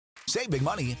Save big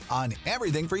money on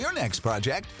everything for your next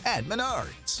project at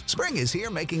Menards. Spring is here,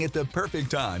 making it the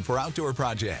perfect time for outdoor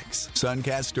projects.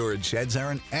 Suncast storage sheds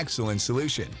are an excellent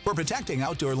solution for protecting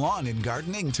outdoor lawn and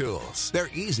gardening tools. They're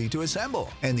easy to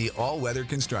assemble, and the all-weather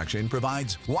construction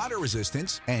provides water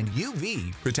resistance and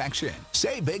UV protection.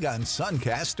 Save big on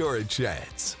Suncast storage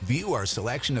sheds. View our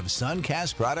selection of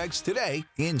Suncast products today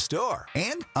in-store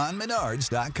and on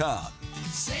Menards.com.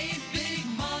 Save big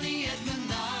money at Menards.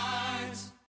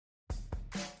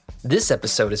 This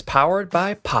episode is powered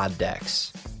by Pod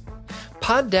Decks.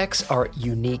 Pod Decks are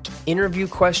unique interview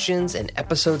questions and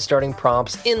episode starting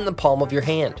prompts in the palm of your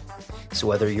hand. So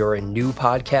whether you're a new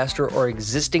podcaster or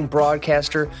existing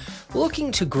broadcaster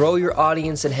looking to grow your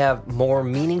audience and have more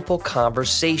meaningful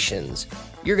conversations,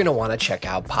 you're going to want to check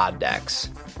out Pod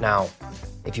Decks. Now,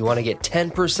 if you want to get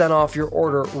 10% off your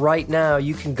order right now,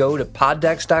 you can go to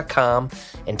poddecks.com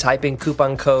and type in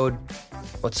coupon code.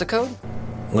 What's the code?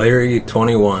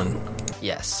 Larry21.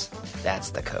 Yes, that's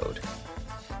the code.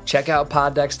 Check out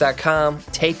poddecks.com.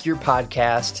 Take your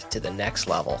podcast to the next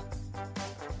level.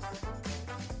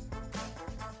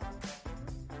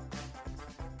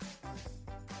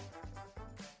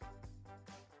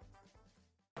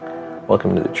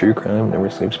 Welcome to the True Crime Never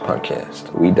Sleeps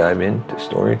podcast. We dive into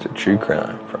stories of true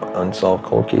crime, from unsolved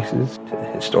cold cases to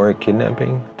historic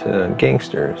kidnapping to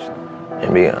gangsters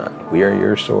and beyond. We are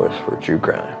your source for true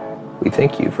crime. We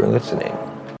thank you for listening.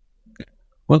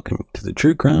 Welcome to the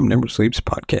True Crime Never Sleeps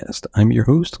podcast. I'm your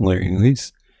host, Larry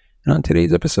Leese, and on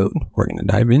today's episode, we're going to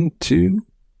dive into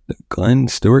the Glen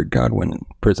Stewart Godwin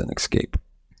prison escape.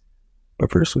 But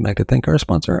first, we'd like to thank our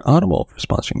sponsor, Audible, for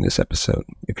sponsoring this episode.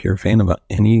 If you're a fan of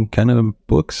any kind of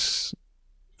books,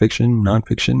 fiction,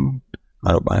 nonfiction,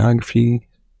 autobiography,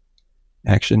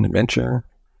 action, adventure,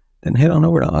 then head on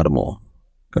over to Audible.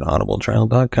 Go to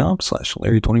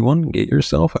audibletrial.com/Larry21 and get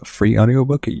yourself a free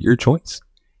audiobook of your choice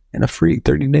and a free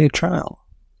 30-day trial.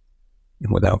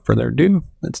 And without further ado,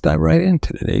 let's dive right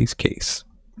into today's case.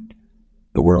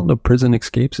 The world of prison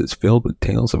escapes is filled with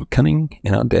tales of cunning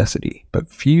and audacity, but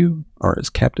few are as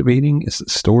captivating as the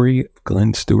story of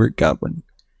Glen Stewart Godwin.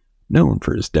 Known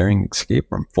for his daring escape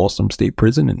from Folsom State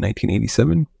Prison in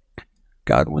 1987,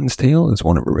 Godwin's tale is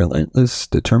one of relentless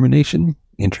determination,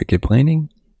 intricate planning,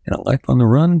 and a life on the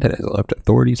run that has left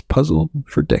authorities puzzled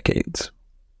for decades.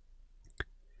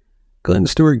 Glen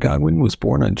Stewart Godwin was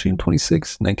born on June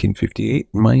 26, 1958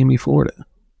 in Miami, Florida.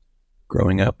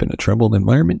 Growing up in a troubled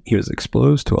environment, he was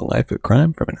exposed to a life of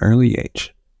crime from an early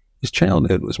age. His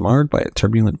childhood was marred by a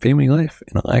turbulent family life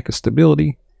and a lack of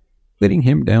stability, leading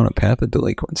him down a path of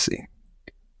delinquency.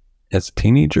 As a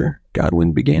teenager,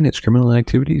 Godwin began his criminal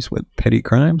activities with petty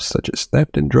crimes such as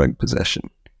theft and drug possession.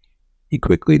 He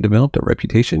quickly developed a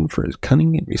reputation for his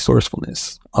cunning and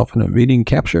resourcefulness, often evading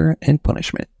capture and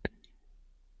punishment.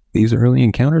 These early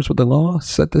encounters with the law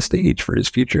set the stage for his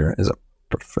future as a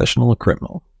professional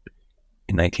criminal.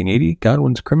 In 1980,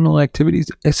 Godwin's criminal activities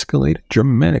escalated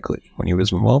dramatically when he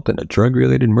was involved in a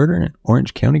drug-related murder in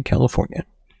Orange County, California.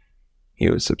 He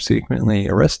was subsequently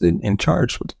arrested and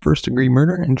charged with first-degree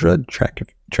murder and drug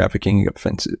trafficking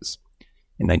offenses.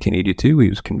 In 1982, he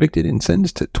was convicted and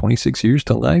sentenced to 26 years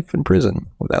to life in prison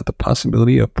without the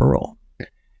possibility of parole.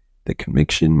 The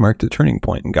conviction marked a turning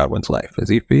point in Godwin's life as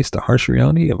he faced the harsh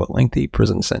reality of a lengthy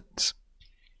prison sentence.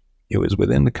 It was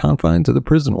within the confines of the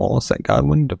prison walls that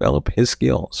Godwin developed his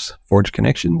skills, forged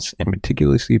connections, and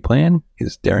meticulously planned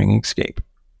his daring escape.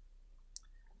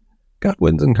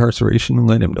 Godwin's incarceration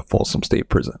led him to Folsom State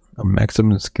Prison, a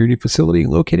maximum security facility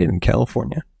located in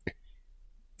California.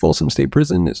 Folsom State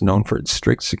Prison is known for its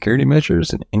strict security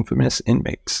measures and infamous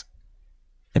inmates.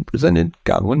 It presented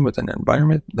Godwin with an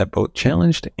environment that both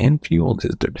challenged and fueled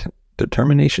his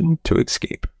determination to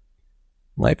escape.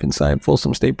 Life inside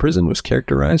Folsom State Prison was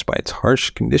characterized by its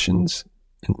harsh conditions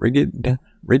and rigid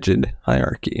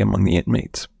hierarchy among the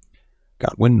inmates.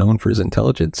 Godwin, known for his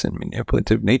intelligence and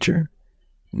manipulative nature,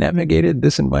 navigated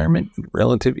this environment with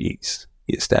relative ease.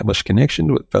 He established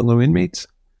connections with fellow inmates,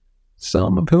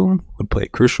 some of whom would play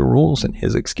crucial roles in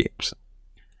his escapes.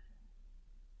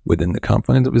 Within the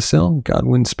confines of his cell,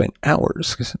 Godwin spent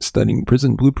hours studying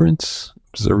prison blueprints,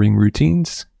 observing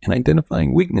routines, and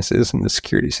identifying weaknesses in the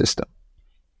security system.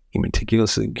 He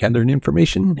meticulously gathered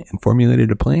information and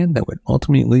formulated a plan that would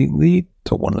ultimately lead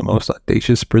to one of the most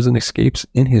audacious prison escapes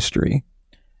in history.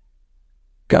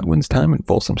 Godwin's time in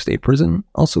Folsom State Prison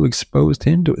also exposed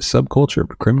him to a subculture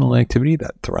of criminal activity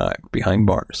that thrived behind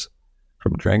bars.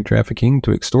 From drug trafficking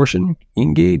to extortion, he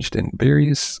engaged in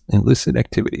various illicit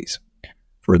activities,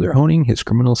 further honing his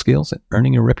criminal skills and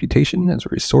earning a reputation as a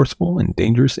resourceful and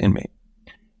dangerous inmate.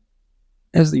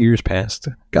 As the years passed,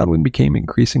 Godwin became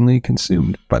increasingly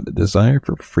consumed by the desire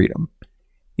for freedom.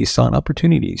 He sought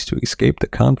opportunities to escape the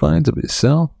confines of his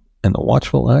cell and the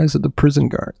watchful eyes of the prison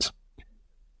guards.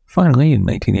 Finally, in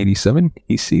 1987,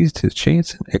 he seized his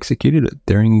chance and executed a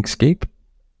daring escape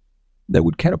that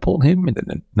would catapult him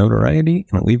into notoriety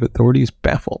and leave authorities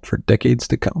baffled for decades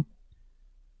to come.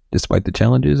 Despite the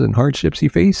challenges and hardships he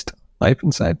faced, life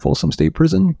inside Folsom State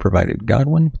Prison provided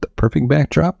Godwin with the perfect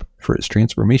backdrop for his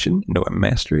transformation into a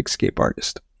master escape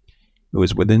artist. It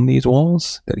was within these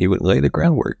walls that he would lay the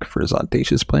groundwork for his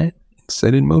audacious plan and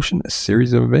set in motion a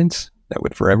series of events that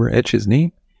would forever etch his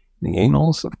name in the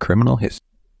annals of criminal history.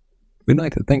 We'd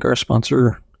like to thank our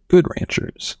sponsor, Good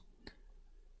Ranchers.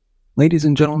 Ladies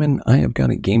and gentlemen, I have got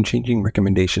a game-changing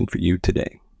recommendation for you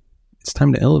today. It's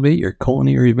time to elevate your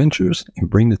culinary ventures and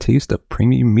bring the taste of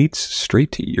premium meats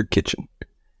straight to your kitchen.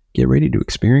 Get ready to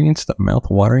experience the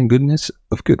mouth-watering goodness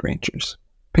of Good Ranchers.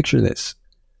 Picture this: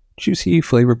 juicy,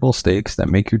 flavorful steaks that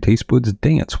make your taste buds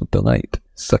dance with delight,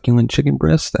 succulent chicken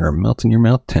breasts that are melt in your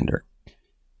mouth tender,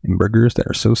 and burgers that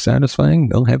are so satisfying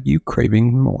they'll have you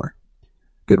craving more.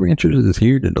 Good Ranchers is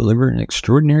here to deliver an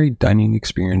extraordinary dining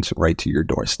experience right to your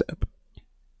doorstep.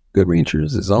 Good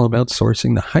Ranchers is all about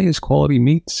sourcing the highest quality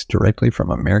meats directly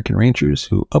from American ranchers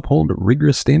who uphold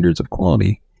rigorous standards of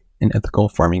quality and ethical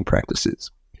farming practices.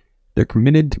 They're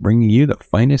committed to bringing you the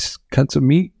finest cuts of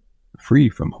meat, free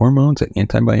from hormones and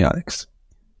antibiotics.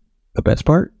 The best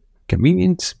part?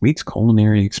 Convenience meets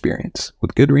culinary experience.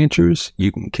 With Good Ranchers,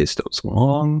 you can kiss those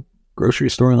long grocery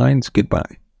store lines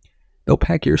goodbye. They'll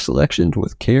pack your selections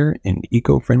with care in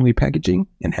eco-friendly packaging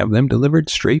and have them delivered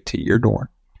straight to your door.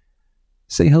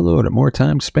 Say hello to more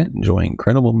time spent enjoying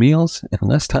incredible meals and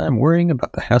less time worrying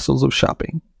about the hassles of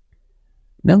shopping.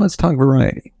 Now let's talk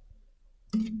variety.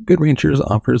 Good Ranchers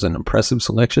offers an impressive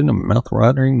selection of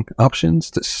mouth-watering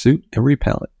options to suit every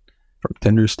palate, from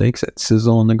tender steaks that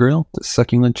sizzle on the grill to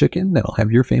succulent chicken that'll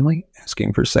have your family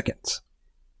asking for seconds.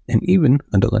 And even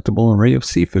a delectable array of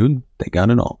seafood, they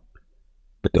got it all.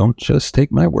 But don't just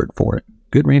take my word for it.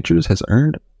 Good Ranchers has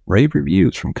earned rave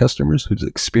reviews from customers who've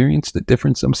experienced the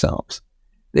difference themselves.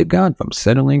 They've gone from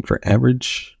settling for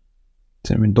average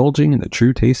to indulging in the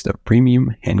true taste of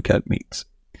premium hand-cut meats.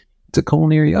 It's a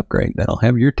culinary upgrade that'll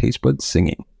have your taste buds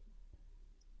singing.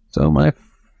 So my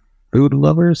food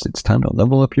lovers, it's time to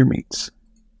level up your meats.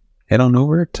 Head on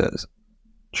over to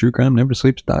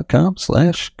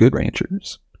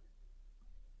truecrimeneversleeps.com/GoodRanchers.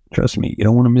 Trust me, you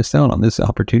don't want to miss out on this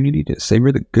opportunity to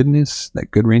savor the goodness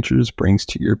that Good Ranchers brings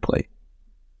to your plate.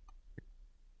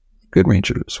 Good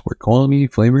Ranchers, where quality,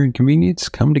 flavor, and convenience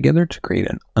come together to create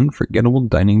an unforgettable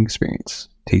dining experience.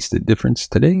 Taste the difference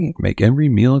today and make every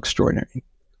meal extraordinary.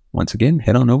 Once again,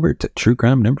 head on over to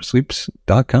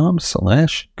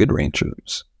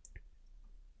truecrimeneversleeps.com/GoodRanchers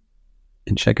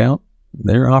and check out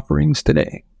their offerings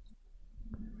today.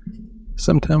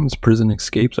 Sometimes prison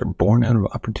escapes are born out of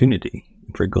opportunity.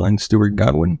 For Glen, Stewart,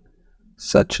 Godwin,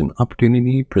 such an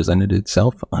opportunity presented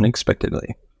itself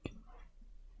unexpectedly.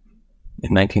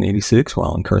 In 1986,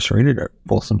 while incarcerated at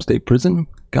Folsom State Prison,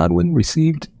 Godwin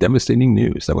received devastating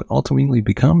news that would ultimately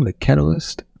become the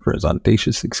catalyst for his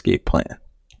audacious escape plan.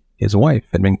 His wife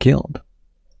had been killed,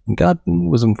 and Godwin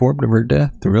was informed of her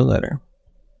death through a letter.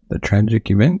 The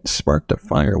tragic event sparked a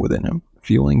fire within him,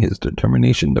 fueling his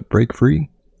determination to break free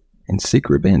and seek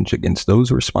revenge against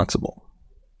those responsible.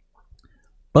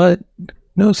 But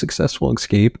no successful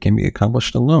escape can be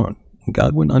accomplished alone, and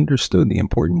Godwin understood the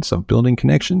importance of building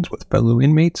connections with fellow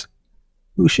inmates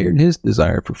who shared his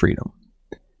desire for freedom.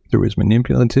 Through his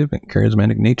manipulative and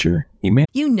charismatic nature, he managed.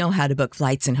 You know how to book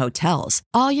flights and hotels.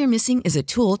 All you're missing is a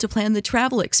tool to plan the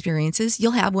travel experiences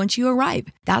you'll have once you arrive.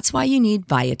 That's why you need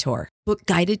Viator. Book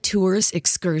guided tours,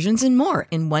 excursions, and more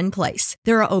in one place.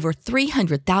 There are over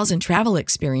 300,000 travel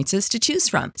experiences to choose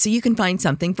from, so you can find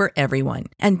something for everyone.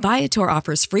 And Viator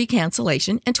offers free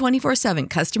cancellation and 24/7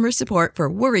 customer support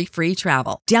for worry-free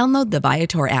travel. Download the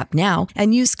Viator app now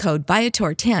and use code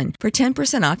Viator10 for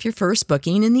 10% off your first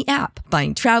booking in the app.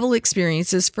 Find travel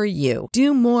experiences for you.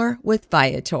 Do more with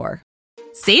Viator.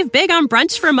 Save big on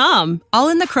brunch for mom, all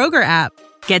in the Kroger app.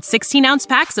 Get 16-ounce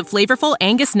packs of flavorful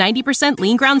Angus 90%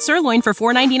 lean ground sirloin for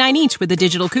 $4.99 each with a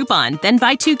digital coupon. Then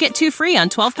buy 2, get 2 free on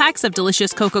 12 packs of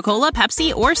delicious Coca-Cola,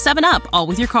 Pepsi, or 7-Up, all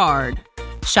with your card.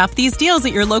 Shop these deals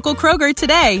at your local Kroger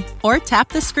today, or tap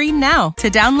the screen now to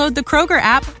download the Kroger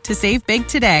app to save big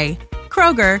today.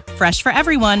 Kroger, fresh for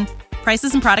everyone.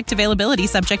 Prices and product availability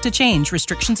subject to change.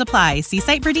 Restrictions apply. See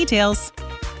site for details.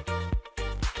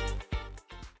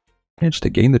 To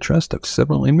gain the trust of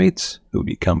several inmates who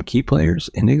become key players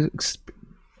in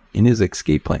his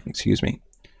escape plan.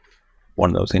 One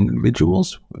of those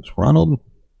individuals was Ronald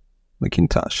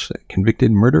McIntosh, a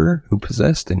convicted murderer who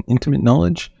possessed an intimate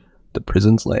knowledge of the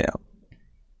prison's layout.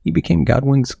 He became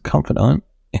Godwin's confidant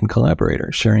and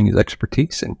collaborator, sharing his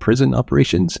expertise in prison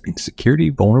operations and security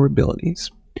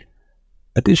vulnerabilities.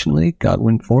 Additionally,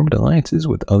 Godwin formed alliances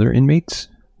with other inmates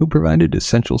who provided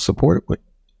essential support,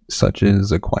 such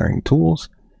as acquiring tools,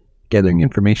 gathering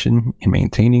information, and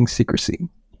maintaining secrecy.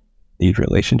 These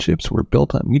relationships were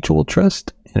built on mutual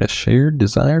trust and a shared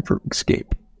desire for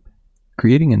escape,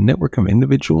 creating a network of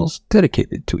individuals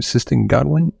dedicated to assisting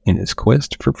Godwin in his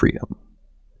quest for freedom.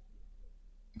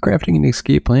 Crafting an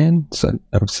escape plan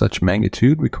of such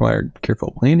magnitude required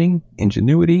careful planning,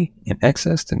 ingenuity, and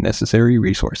access to necessary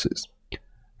resources.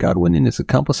 Godwin and his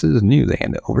accomplices knew they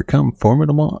had to overcome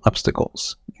formidable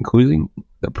obstacles, including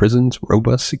the prison's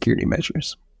robust security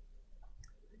measures.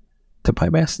 To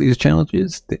bypass these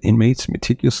challenges, the inmates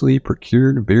meticulously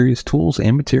procured various tools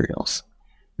and materials.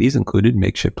 These included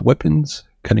makeshift weapons,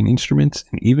 cutting instruments,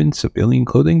 and even civilian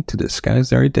clothing to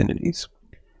disguise their identities.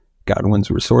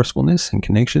 Godwin's resourcefulness and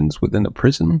connections within the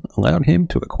prison allowed him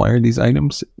to acquire these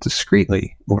items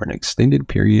discreetly over an extended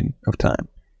period of time,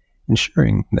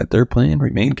 ensuring that their plan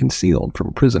remained concealed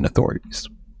from prison authorities.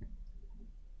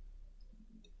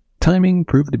 Timing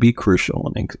proved to be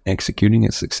crucial in executing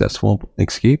a successful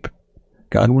escape.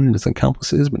 Godwin and his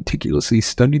accomplices meticulously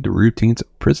studied the routines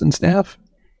of prison staff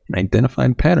and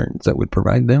identified patterns that would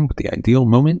provide them with the ideal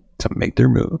moment to make their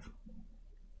move.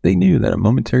 They knew that a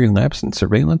momentary lapse in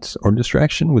surveillance or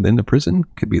distraction within the prison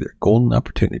could be their golden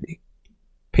opportunity.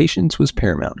 Patience was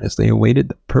paramount as they awaited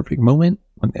the perfect moment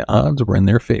when the odds were in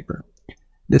their favor.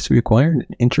 This required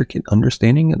an intricate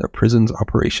understanding of the prison's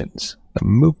operations, the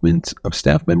movements of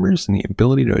staff members, and the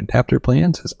ability to adapt their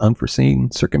plans as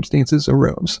unforeseen circumstances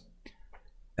arose.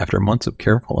 After months of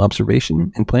careful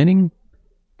observation and planning,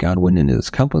 Godwin and his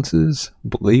accomplices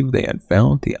believed they had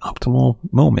found the optimal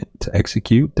moment to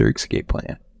execute their escape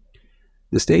plan.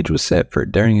 The stage was set for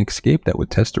a daring escape that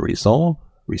would test their resolve,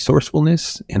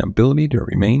 resourcefulness, and ability to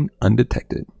remain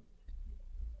undetected.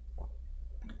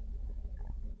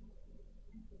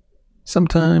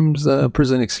 Sometimes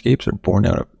prison escapes are born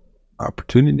out of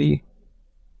opportunity.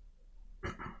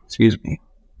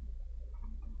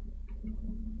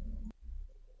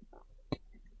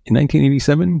 In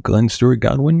 1987, Glen, Stewart,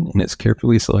 Godwin, and his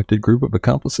carefully selected group of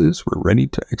accomplices were ready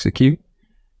to execute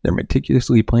their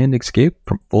meticulously planned escape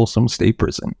from Folsom State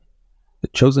Prison. The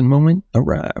chosen moment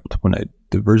arrived when a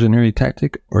diversionary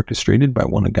tactic orchestrated by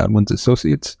one of Godwin's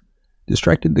associates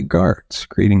distracted the guards,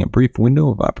 creating a brief window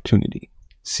of opportunity.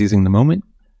 Seizing the moment,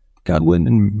 Godwin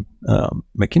and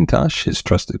McIntosh, his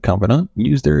trusted confidant,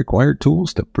 used their acquired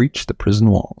tools to breach the prison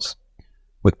walls.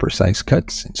 With precise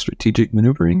cuts and strategic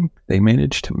maneuvering, they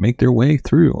managed to make their way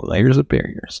through layers of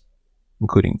barriers,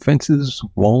 including fences,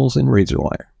 walls, and razor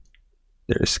wire.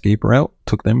 Their escape route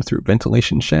took them through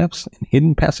ventilation shafts and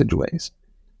hidden passageways,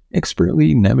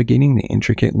 expertly navigating the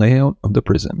intricate layout of the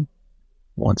prison.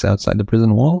 Once outside the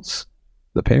prison walls,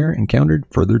 the pair encountered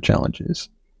further challenges.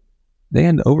 They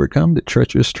had to overcome the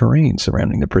treacherous terrain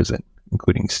surrounding the prison,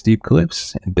 including steep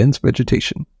cliffs and dense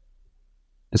vegetation.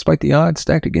 Despite the odds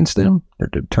stacked against them, their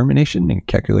determination and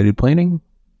calculated planning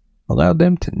allowed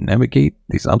them to navigate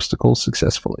these obstacles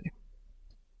successfully.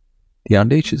 The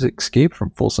audacious escape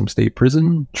from Folsom State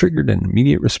Prison triggered an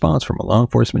immediate response from law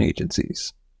enforcement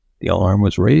agencies. The alarm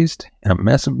was raised, and a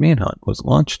massive manhunt was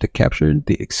launched to capture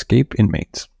the escaped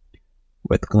inmates,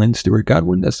 with Glen, Stewart,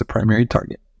 Godwin as the primary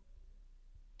target.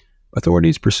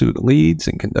 Authorities pursued leads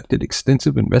and conducted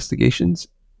extensive investigations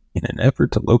in an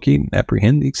effort to locate and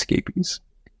apprehend the escapees.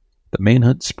 The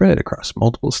manhunt spread across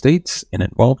multiple states and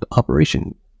involved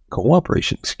cooperation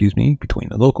between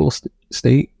the local,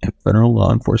 state, and federal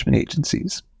law enforcement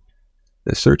agencies.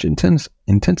 The search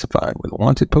intensified with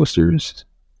wanted posters,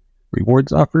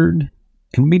 rewards offered,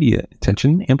 and media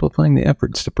attention amplifying the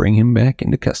efforts to bring him back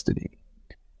into custody.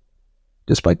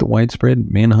 Despite the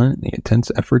widespread manhunt and the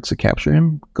intense efforts to capture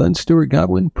him, Glen, Stewart,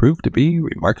 Godwin proved to be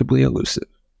remarkably elusive.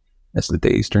 As the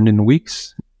days turned into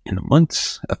weeks and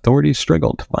months, authorities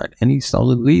struggled to find any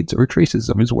solid leads or traces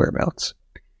of his whereabouts.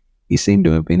 He seemed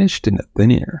to have vanished into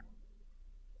thin air.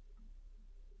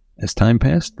 As time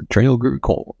passed, the trail grew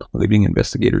cold, leaving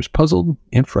investigators puzzled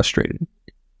and frustrated.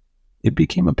 It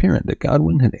became apparent that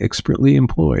Godwin had expertly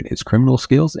employed his criminal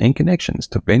skills and connections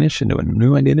to vanish into a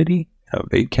new identity and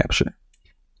evade capture.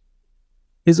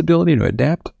 His ability to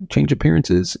adapt, change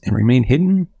appearances, and remain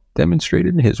hidden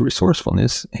demonstrated his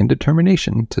resourcefulness and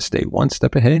determination to stay one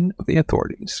step ahead of the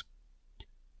authorities.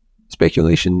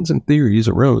 Speculations and theories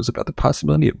arose about the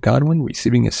possibility of Godwin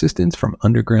receiving assistance from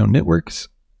underground networks,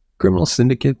 criminal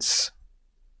syndicates,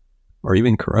 or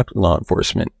even corrupt law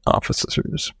enforcement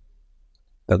officers.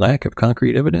 The lack of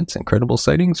concrete evidence and credible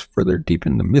sightings further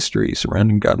deepened the mystery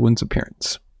surrounding Godwin's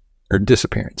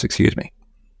disappearance.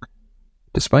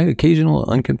 Despite occasional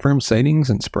unconfirmed sightings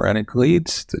and sporadic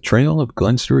leads, the trail of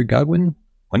Glen Stewart Godwin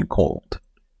went cold,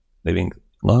 leaving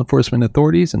law enforcement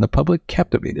authorities and the public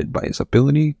captivated by his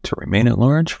ability to remain at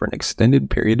large for an extended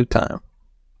period of time.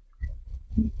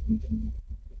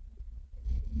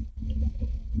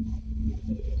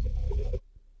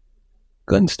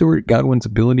 Glen Stewart Godwin's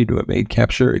ability to evade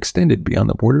capture extended beyond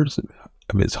the borders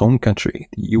of his home country,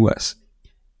 the U.S.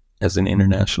 As an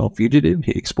international fugitive,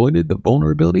 he exploited the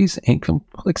vulnerabilities and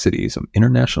complexities of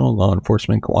international law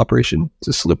enforcement cooperation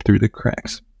to slip through the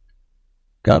cracks.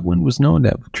 Godwin was known to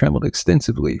have traveled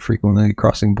extensively, frequently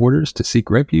crossing borders to seek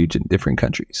refuge in different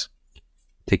countries.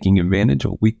 Taking advantage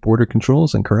of weak border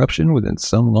controls and corruption within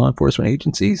some law enforcement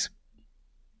agencies,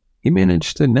 he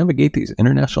managed to navigate these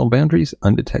international boundaries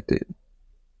undetected.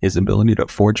 His ability to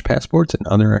forge passports and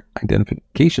other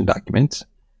identification documents,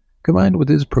 combined with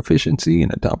his proficiency in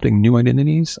adopting new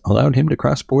identities, allowed him to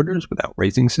cross borders without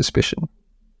raising suspicion.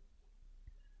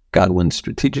 Godwin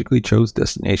strategically chose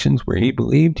destinations where he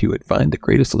believed he would find the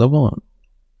greatest level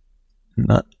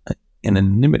of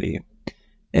anonymity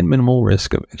and minimal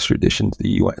risk of extradition to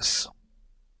the U.S.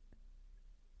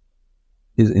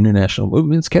 His international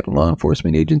movements kept law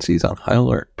enforcement agencies on high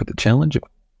alert, but the challenge of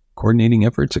coordinating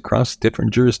efforts across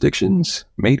different jurisdictions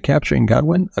made capturing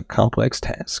Godwin a complex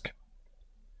task.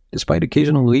 Despite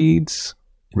occasional leads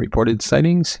and reported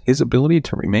sightings, his ability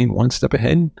to remain one step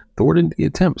ahead thwarted the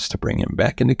attempts to bring him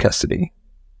back into custody.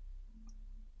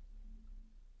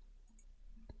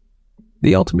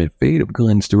 The ultimate fate of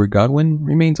Glen Stewart Godwin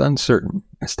remains uncertain.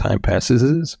 As time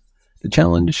passes, the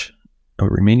challenge of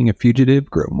remaining a fugitive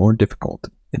grows more difficult.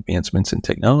 Advancements in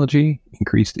technology,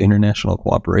 increased international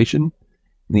cooperation,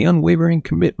 and the unwavering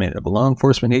commitment of law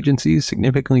enforcement agencies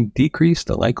significantly decrease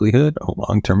the likelihood of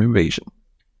long-term evasion.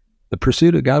 The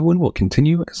pursuit of Godwin will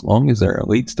continue as long as there are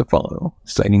leads to follow,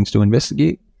 sightings to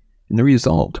investigate, and the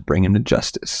resolve to bring him to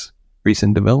justice.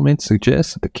 Recent developments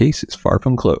suggest that the case is far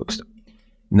from closed,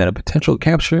 and that a potential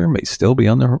capture may still be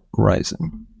on the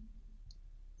horizon.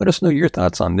 Let us know your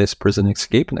thoughts on this prison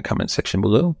escape in the comment section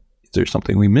below. Is there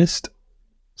something we missed?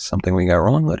 Something we got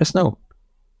wrong? Let us know.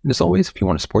 And as always, if you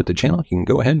want to support the channel, you can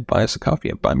go ahead and buy us a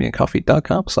coffee at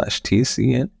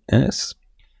buymeacoffee.com/TCNS.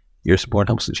 Your support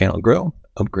helps the channel grow,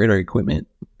 upgrade our equipment,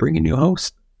 bring in new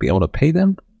hosts, be able to pay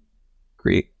them,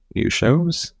 create new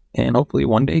shows, and hopefully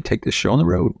one day take this show on the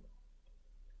road.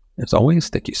 As always,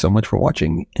 thank you so much for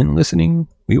watching and listening.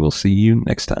 We will see you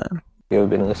next time. You have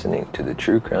been listening to the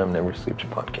True Crime Never Sleeps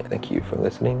podcast. Thank you for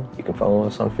listening. You can follow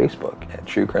us on Facebook at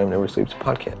True Crime Never Sleeps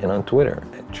podcast and on Twitter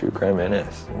at True Crime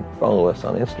NS. And follow us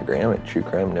on Instagram at True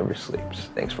Crime Never Sleeps.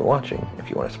 Thanks for watching. If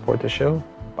you want to support the show,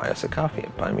 buy us a coffee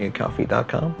at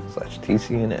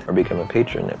buymeacoffee.com/TCNN or become a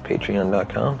patron at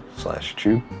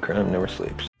patreon.com/True Crime Never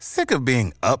Sleeps. Sick of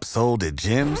being upsold at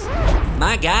gyms?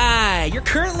 My guy, you're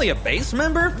currently a base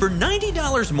member? For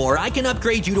 $90 more, I can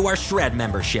upgrade you to our Shred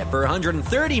membership. For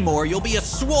 $130 more, you'll be a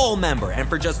Swole member. And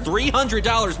for just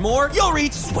 $300 more, you'll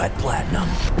reach Sweat Platinum.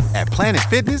 At Planet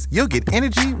Fitness, you'll get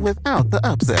energy without the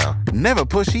upsell. Never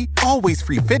pushy, always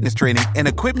free fitness training and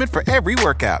equipment for every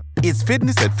workout. It's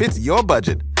fitness that fits your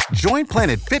budget. Join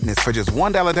Planet Fitness for just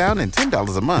 $1 down and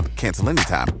 $10 a month. Cancel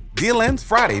anytime. Deal ends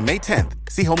Friday, May 10th.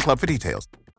 See Home Club for details.